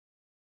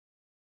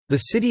The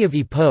city of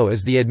Ipoh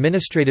is the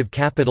administrative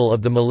capital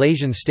of the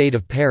Malaysian state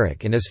of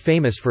Perak and is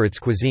famous for its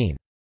cuisine.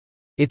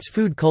 Its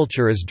food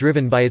culture is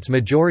driven by its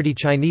majority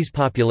Chinese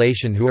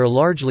population who are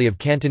largely of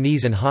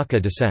Cantonese and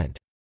Hakka descent.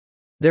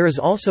 There is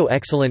also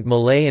excellent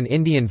Malay and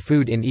Indian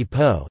food in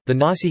Ipoh. The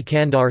nasi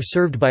kandar,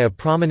 served by a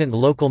prominent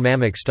local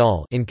mamak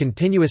stall in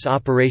continuous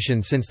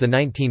operation since the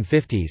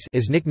 1950s,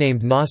 is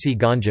nicknamed nasi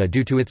ganja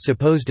due to its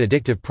supposed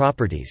addictive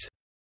properties.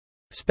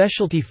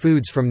 Specialty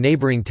foods from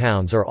neighboring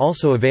towns are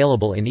also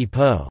available in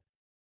Ipoh.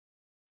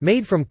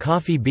 Made from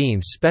coffee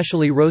beans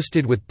specially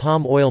roasted with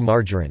palm oil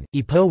margarine,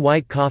 Ipoh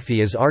white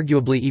coffee is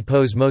arguably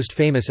Ipoh's most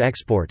famous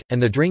export,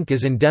 and the drink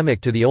is endemic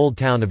to the old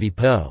town of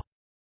Ipoh.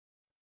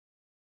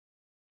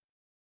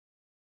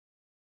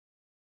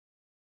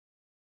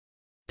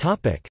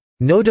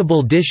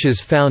 Notable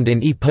dishes found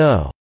in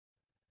Ipoh.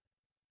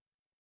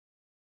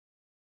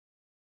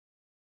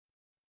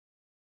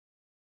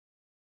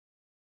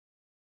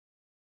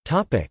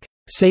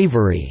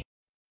 Savoury.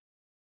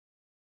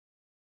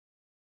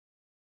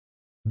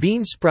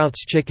 Bean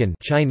sprouts chicken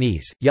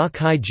Chinese, ya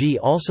kai ji,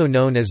 also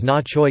known as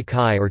na choi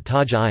kai or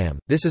taj ayam.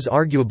 This is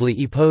arguably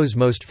Ipoh's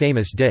most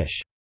famous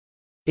dish.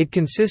 It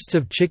consists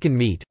of chicken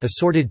meat,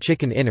 assorted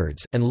chicken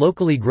innards, and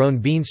locally grown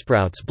bean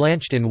sprouts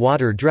blanched in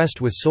water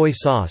dressed with soy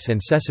sauce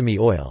and sesame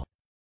oil.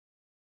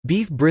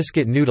 Beef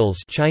brisket noodles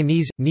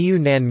Chinese, niu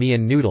nan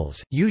mian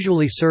noodles,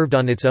 usually served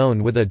on its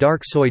own with a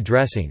dark soy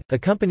dressing,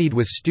 accompanied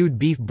with stewed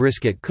beef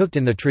brisket cooked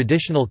in the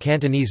traditional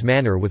Cantonese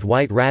manner with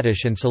white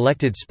radish and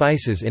selected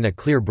spices in a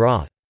clear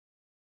broth.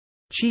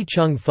 Chi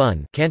chung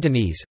fun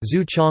Cantonese,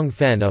 zu chong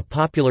fen, a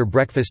popular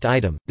breakfast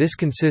item. This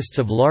consists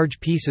of large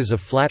pieces of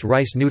flat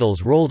rice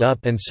noodles rolled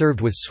up and served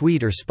with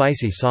sweet or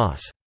spicy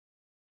sauce.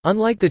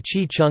 Unlike the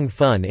chi chung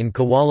fun in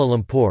Kuala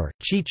Lumpur,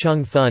 chi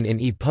chung fun in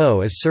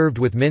Ipoh is served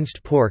with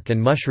minced pork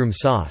and mushroom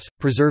sauce,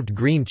 preserved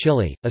green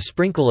chili, a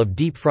sprinkle of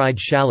deep-fried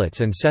shallots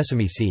and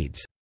sesame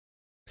seeds.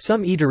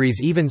 Some eateries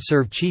even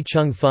serve chi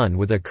chung fun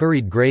with a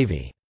curried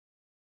gravy.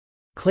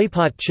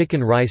 Claypot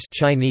chicken rice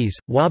Chinese,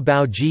 hua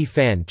bao ji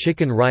fan,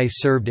 chicken rice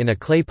served in a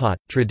claypot,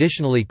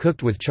 traditionally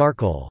cooked with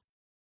charcoal.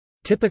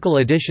 Typical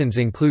additions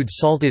include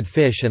salted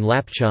fish and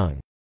lap chung.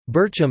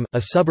 Burcham,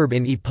 a suburb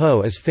in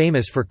Ipoh, is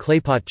famous for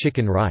claypot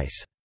chicken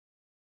rice.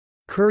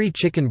 Curry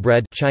chicken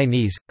bread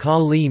Chinese, ka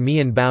li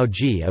mian bao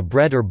ji, a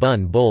bread or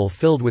bun bowl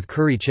filled with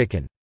curry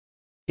chicken.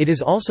 It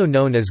is also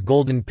known as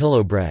golden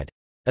pillow bread.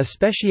 A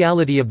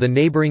speciality of the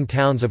neighboring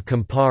towns of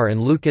Kampar and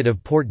Lukat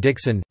of Port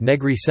Dickson,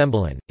 Negri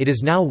Sembilan, it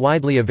is now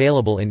widely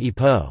available in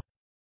Ipoh.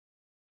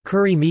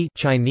 Curry mee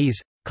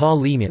Chinese, ka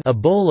li mian, a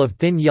bowl of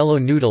thin yellow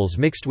noodles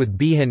mixed with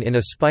bihun in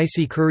a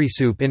spicy curry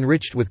soup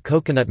enriched with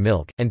coconut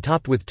milk, and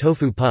topped with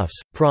tofu puffs,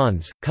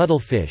 prawns,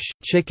 cuttlefish,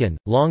 chicken,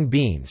 long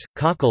beans,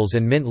 cockles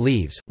and mint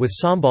leaves, with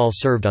sambal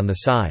served on the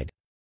side.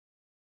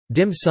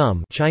 Dim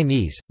sum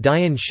Chinese,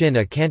 dian shin,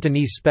 a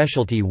Cantonese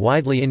specialty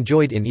widely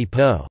enjoyed in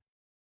Ipoh.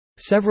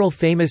 Several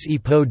famous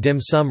Ipoh dim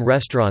sum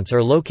restaurants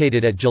are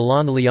located at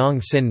Jalan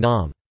Leong Sin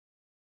Nam.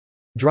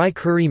 Dry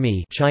curry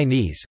mee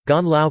Chinese,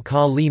 gan lao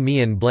ka li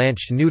mian,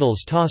 blanched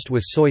noodles tossed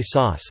with soy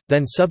sauce,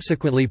 then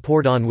subsequently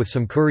poured on with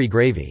some curry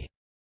gravy.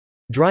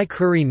 Dry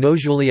curry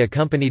usually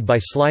accompanied by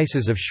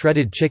slices of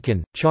shredded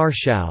chicken, char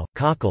siu,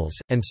 cockles,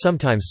 and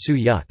sometimes su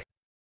yuk.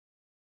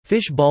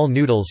 Fish ball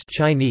noodles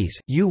Chinese,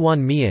 yu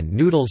wan mian,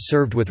 noodles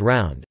served with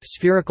round,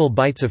 spherical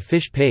bites of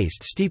fish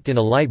paste steeped in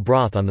a light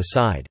broth on the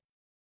side.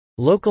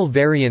 Local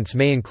variants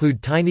may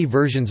include tiny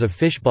versions of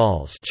fish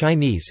balls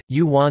Chinese,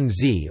 yu wan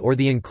zi, or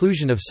the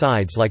inclusion of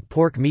sides like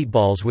pork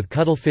meatballs with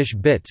cuttlefish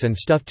bits and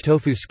stuffed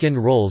tofu skin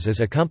rolls as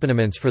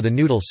accompaniments for the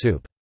noodle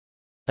soup.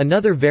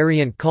 Another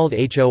variant called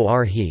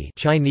hor he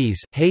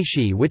Chinese, hei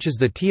shi, which is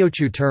the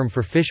Teochew term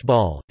for fish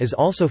ball, is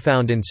also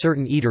found in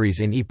certain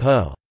eateries in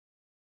Ipoh.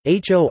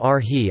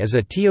 Hor he is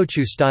a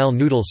Teochew-style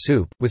noodle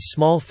soup, with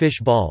small fish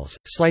balls,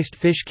 sliced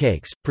fish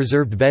cakes,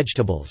 preserved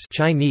vegetables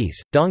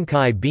Chinese, dong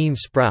kai bean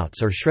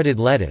sprouts or shredded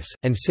lettuce,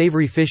 and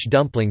savory fish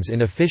dumplings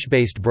in a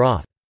fish-based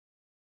broth.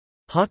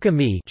 Hakka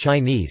mee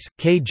Chinese,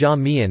 kei jia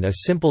mian, a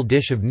simple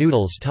dish of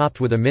noodles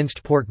topped with a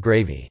minced pork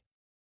gravy.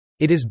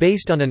 It is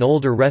based on an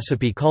older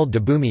recipe called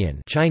dabu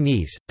mian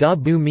Chinese, da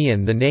bu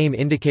mian. The name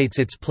indicates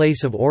its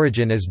place of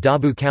origin as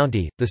Dabu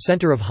County, the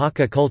center of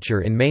Hakka culture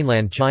in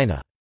mainland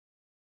China.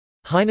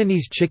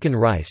 Hainanese chicken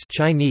rice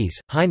Chinese,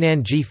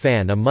 Hainan ji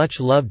fan, a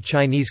much-loved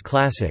Chinese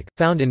classic,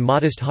 found in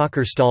modest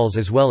hawker stalls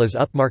as well as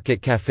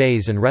upmarket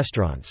cafes and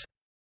restaurants.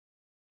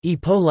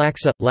 Ipoh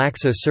laksa –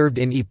 laksa served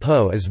in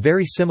Ipoh is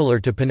very similar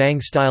to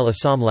Penang-style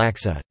Assam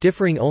laksa,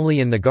 differing only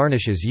in the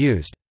garnishes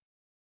used.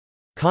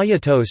 Kaya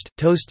toast –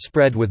 toast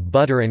spread with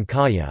butter and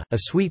kaya, a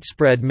sweet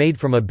spread made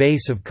from a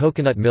base of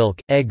coconut milk,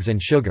 eggs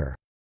and sugar.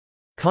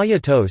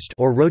 Kaya toast,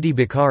 or roti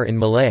bakar in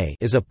Malay,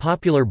 is a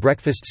popular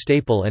breakfast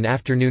staple and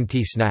afternoon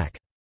tea snack.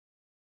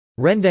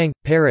 Rendang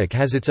 – Perak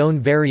has its own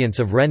variants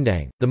of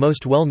rendang, the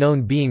most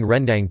well-known being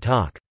rendang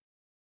tok.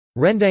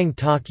 Rendang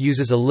tok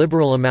uses a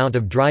liberal amount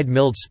of dried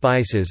milled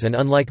spices and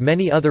unlike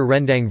many other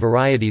rendang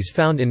varieties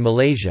found in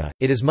Malaysia,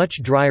 it is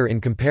much drier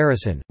in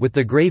comparison, with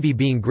the gravy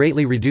being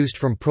greatly reduced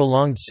from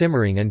prolonged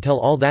simmering until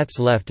all that's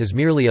left is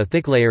merely a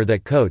thick layer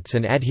that coats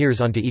and adheres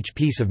onto each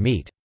piece of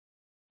meat.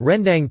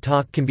 Rendang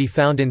tok can be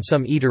found in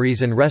some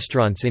eateries and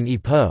restaurants in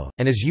Ipoh,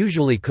 and is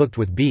usually cooked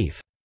with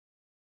beef.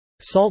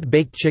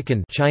 Salt-baked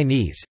chicken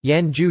Chinese,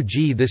 yanju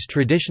ji. This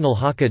traditional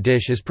Hakka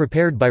dish is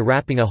prepared by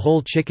wrapping a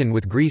whole chicken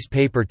with grease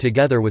paper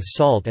together with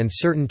salt and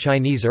certain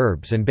Chinese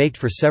herbs and baked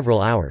for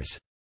several hours.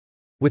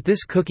 With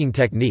this cooking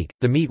technique,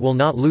 the meat will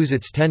not lose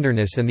its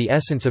tenderness and the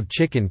essence of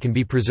chicken can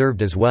be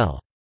preserved as well.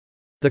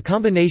 The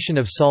combination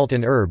of salt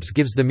and herbs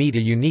gives the meat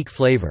a unique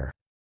flavor.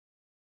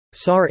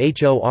 Sar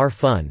hor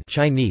fun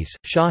Chinese,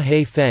 sha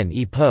hei fen.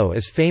 Ipoh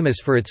is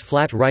famous for its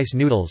flat rice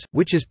noodles,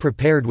 which is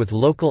prepared with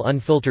local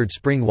unfiltered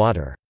spring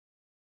water.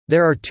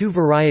 There are two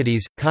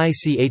varieties, kai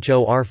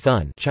chor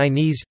fun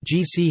Chinese,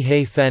 gc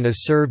hei fen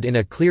is served in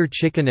a clear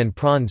chicken and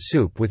prawn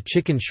soup with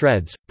chicken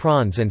shreds,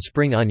 prawns and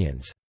spring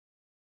onions.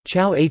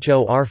 Chow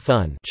hor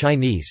fun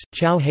Chinese,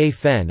 chow hei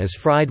fen is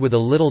fried with a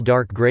little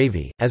dark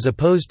gravy, as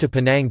opposed to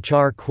Penang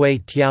char kway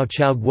tiao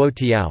chow guo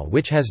tiao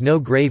which has no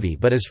gravy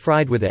but is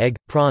fried with egg,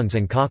 prawns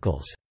and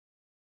cockles.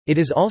 It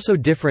is also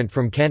different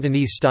from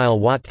Cantonese-style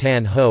wat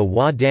tan ho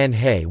wa dan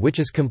hei which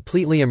is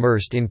completely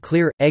immersed in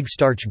clear,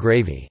 egg-starch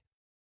gravy.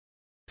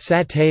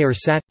 Satay or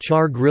sat,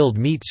 char grilled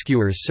meat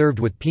skewers served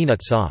with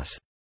peanut sauce.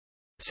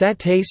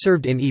 Satay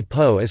served in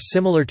Ipoh is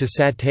similar to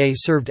satay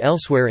served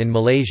elsewhere in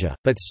Malaysia,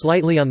 but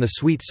slightly on the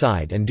sweet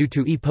side and due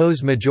to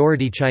Ipoh's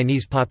majority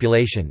Chinese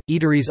population,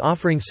 eateries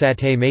offering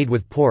satay made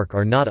with pork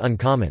are not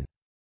uncommon.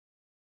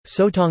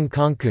 Sotong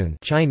kangkung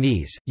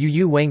Chinese, yu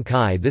yu weng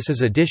kai. This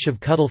is a dish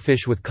of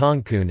cuttlefish with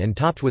kangkung and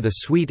topped with a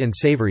sweet and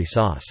savory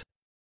sauce.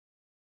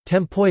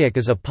 Tempoyak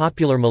is a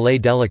popular Malay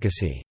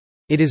delicacy.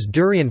 It is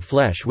durian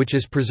flesh which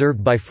is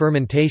preserved by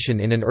fermentation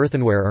in an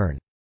earthenware urn.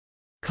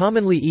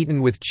 Commonly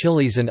eaten with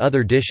chilies and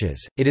other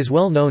dishes, it is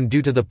well known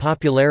due to the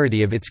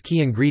popularity of its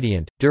key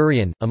ingredient,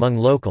 durian, among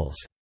locals.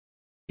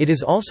 It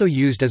is also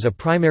used as a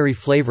primary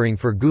flavoring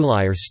for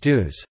gulai or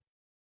stews.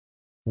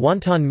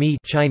 Wonton mee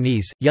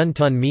Chinese, yun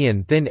tun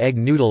mian. Thin egg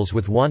noodles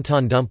with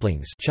wonton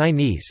dumplings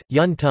Chinese,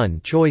 yun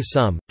tun choi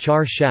sum,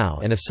 char shao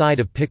and a side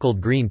of pickled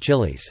green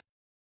chilies.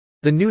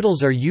 The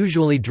noodles are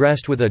usually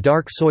dressed with a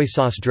dark soy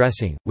sauce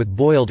dressing, with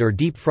boiled or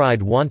deep-fried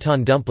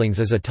wonton dumplings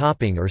as a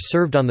topping or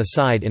served on the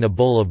side in a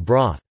bowl of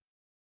broth.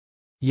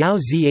 Yao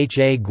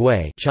zha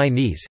gui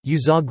Chinese,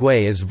 yuzha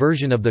gui is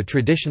version of the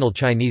traditional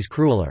Chinese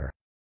cruller.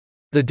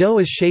 The dough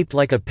is shaped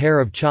like a pair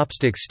of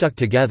chopsticks stuck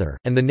together,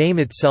 and the name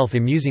itself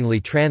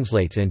amusingly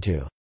translates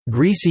into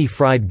greasy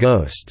fried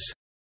ghosts.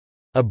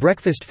 A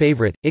breakfast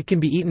favorite, it can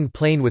be eaten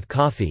plain with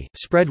coffee,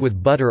 spread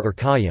with butter or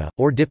kaya,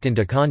 or dipped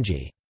into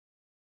congee.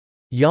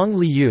 Yang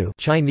liu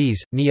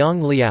Chinese,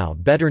 niang liao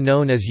better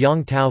known as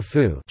yang tao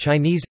fu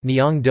Chinese,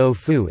 niang do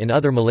fu in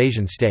other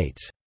Malaysian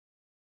states.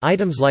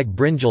 Items like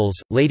brinjals,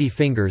 lady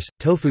fingers,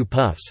 tofu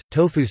puffs,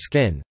 tofu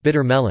skin,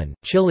 bitter melon,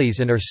 chilies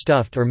and are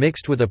stuffed or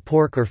mixed with a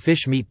pork or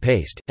fish meat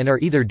paste, and are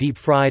either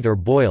deep-fried or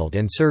boiled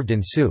and served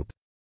in soup.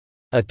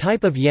 A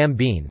type of yam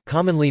bean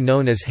commonly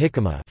known as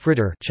jicama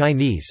fritter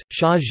Chinese,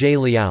 sha zhe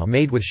liao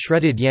made with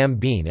shredded yam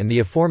bean and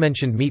the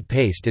aforementioned meat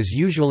paste is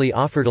usually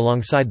offered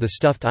alongside the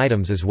stuffed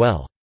items as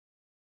well.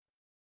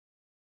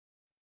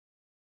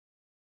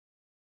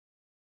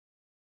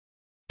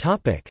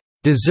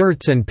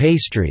 Desserts and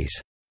pastries.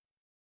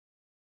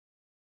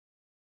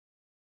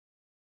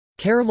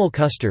 Caramel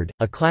custard,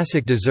 a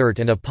classic dessert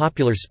and a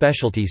popular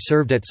specialty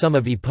served at some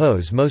of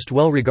Ipoh's most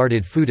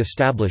well-regarded food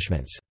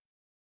establishments.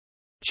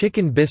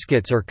 Chicken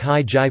biscuits or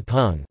kai jai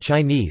peng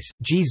Chinese,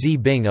 ji zi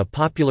bing, a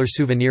popular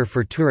souvenir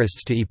for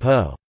tourists to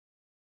Ipoh.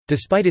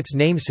 Despite its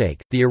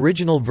namesake, the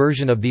original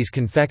version of these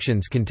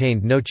confections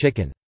contained no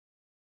chicken.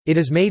 It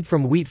is made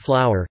from wheat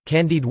flour,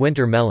 candied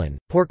winter melon,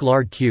 pork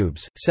lard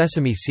cubes,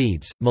 sesame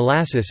seeds,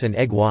 molasses and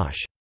egg wash.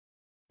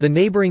 The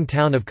neighboring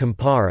town of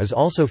Kampar is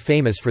also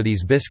famous for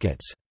these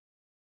biscuits.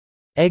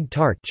 Egg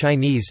tart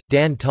Chinese,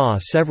 dan ta.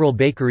 Several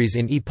bakeries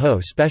in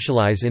Ipoh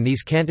specialize in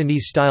these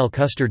Cantonese-style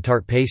custard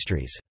tart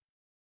pastries.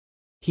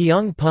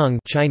 Hiang peng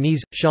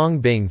Chinese,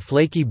 xiangbing,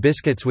 flaky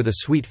biscuits with a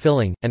sweet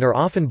filling, and are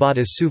often bought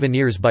as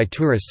souvenirs by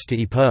tourists to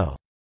Ipoh.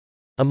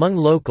 Among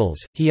locals,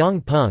 hiang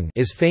peng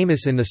is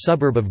famous in the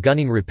suburb of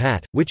Gunung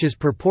Rapat, which is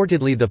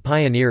purportedly the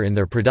pioneer in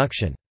their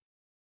production.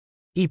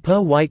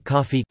 Ipoh white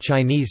coffee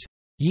Chinese,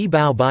 yi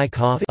bao bai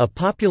coffee, a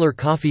popular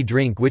coffee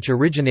drink which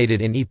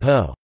originated in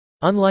Ipoh.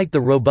 Unlike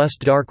the robust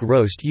dark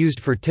roast used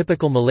for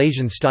typical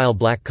Malaysian-style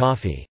black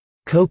coffee,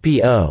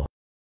 kopi o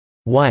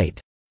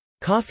white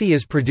coffee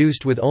is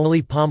produced with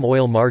only palm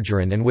oil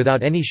margarine and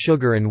without any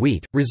sugar and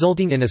wheat,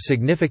 resulting in a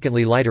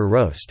significantly lighter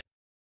roast.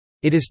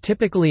 It is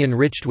typically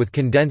enriched with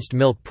condensed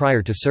milk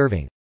prior to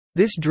serving.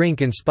 This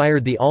drink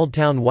inspired the Old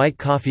Town white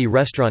coffee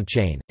restaurant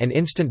chain, and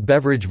instant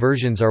beverage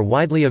versions are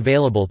widely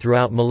available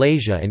throughout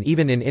Malaysia and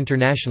even in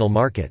international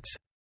markets.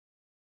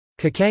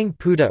 Kakang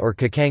puda or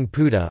kakang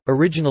puda,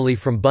 originally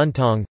from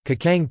Buntong,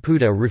 kakang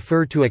puda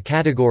refer to a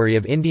category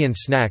of Indian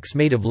snacks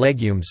made of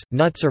legumes,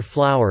 nuts or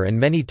flour and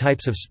many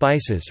types of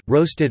spices,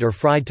 roasted or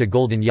fried to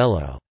golden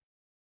yellow.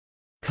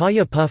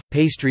 Kaya puff –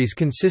 pastries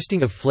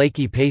consisting of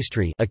flaky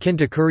pastry akin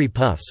to curry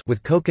puffs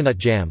with coconut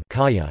jam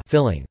kaya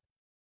filling.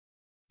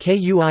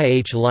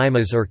 Kuih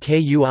limas or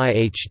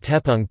kuih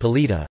tepung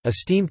palita, a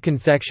steamed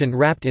confection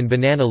wrapped in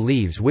banana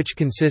leaves which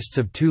consists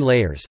of two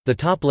layers. The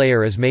top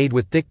layer is made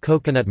with thick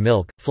coconut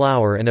milk,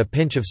 flour and a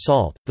pinch of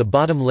salt, the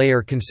bottom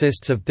layer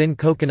consists of thin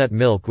coconut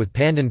milk with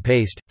pandan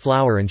paste,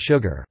 flour and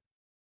sugar.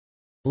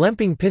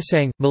 Lempeng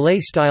pisang,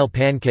 Malay-style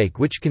pancake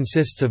which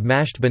consists of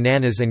mashed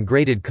bananas and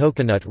grated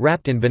coconut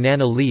wrapped in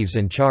banana leaves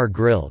and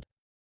char-grilled.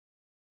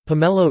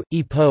 Pomelo –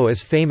 Ipoh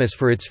is famous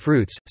for its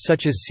fruits,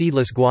 such as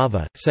seedless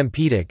guava,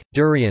 sempitic,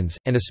 durians,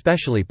 and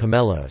especially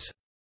pomelos.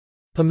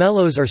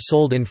 Pomelos are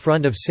sold in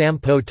front of Sam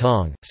Po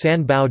Tong,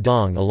 San Bao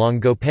Dong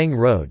along Gopeng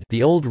Road,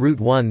 the old Route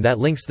 1 that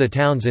links the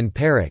towns in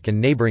Perak and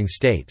neighboring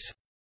states.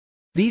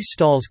 These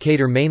stalls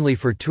cater mainly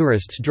for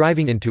tourists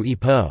driving into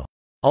Ipoh.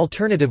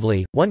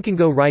 Alternatively, one can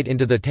go right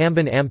into the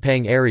Tamban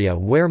Ampang area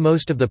where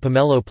most of the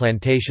pomelo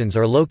plantations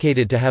are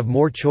located to have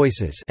more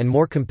choices and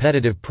more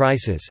competitive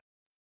prices.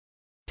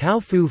 Tao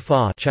fu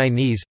fa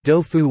Chinese,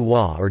 do fu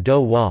wa or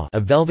do wa, a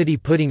velvety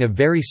pudding of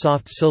very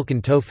soft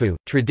silken tofu,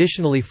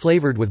 traditionally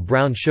flavored with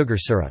brown sugar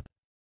syrup.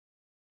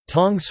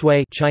 Tong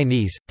sui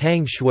Chinese,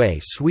 tang shui,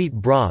 sweet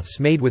broths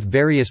made with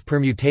various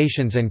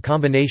permutations and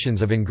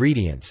combinations of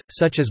ingredients,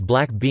 such as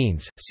black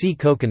beans, sea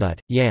coconut,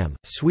 yam,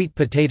 sweet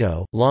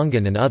potato,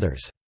 longan and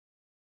others.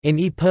 In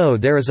Ipoh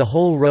there is a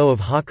whole row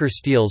of hawker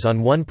stalls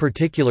on one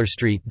particular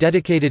street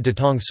dedicated to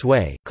tong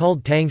sui,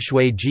 called Tang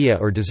Shui Jia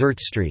or Dessert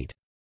Street.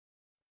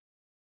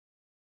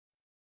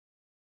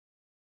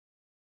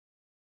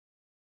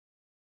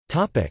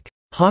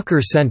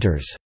 Hawker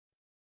centers.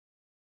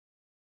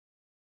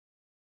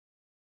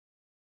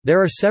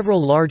 There are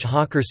several large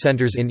hawker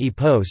centers in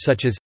Ipoh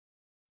such as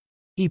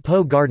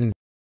Ipoh Garden,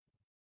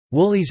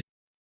 Woolies,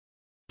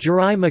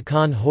 Jirai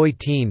Makan Hoi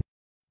Tin,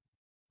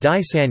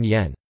 Dai San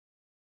Yen.